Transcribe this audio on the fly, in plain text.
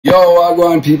Yo,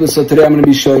 wagwan people, so today I'm going to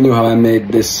be showing you how I made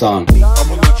this song.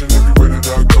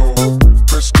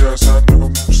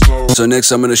 So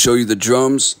next I'm going to show you the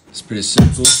drums. It's pretty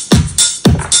simple.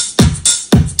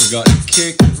 We got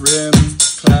kick, rim,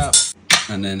 clap,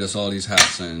 and then just all these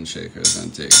hats and shakers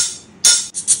and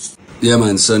things. Yeah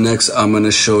man, so next I'm going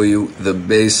to show you the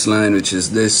bass line, which is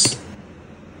this.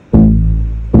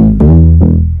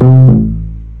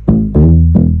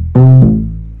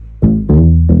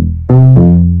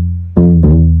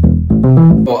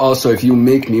 Also, if you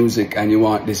make music and you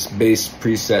want this bass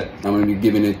preset, I'm going to be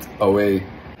giving it away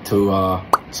to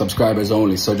subscribers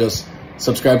only. So just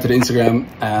subscribe to the Instagram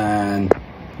and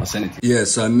I'll send it to you. Yeah,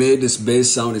 so I made this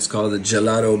bass sound. It's called the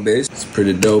gelato bass. It's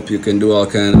pretty dope. You can do all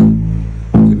kind of,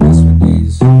 you can mess with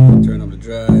these, turn up the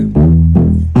drive.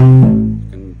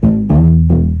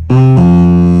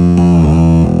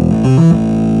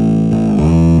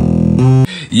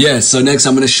 Yeah, so next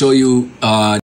I'm going to show you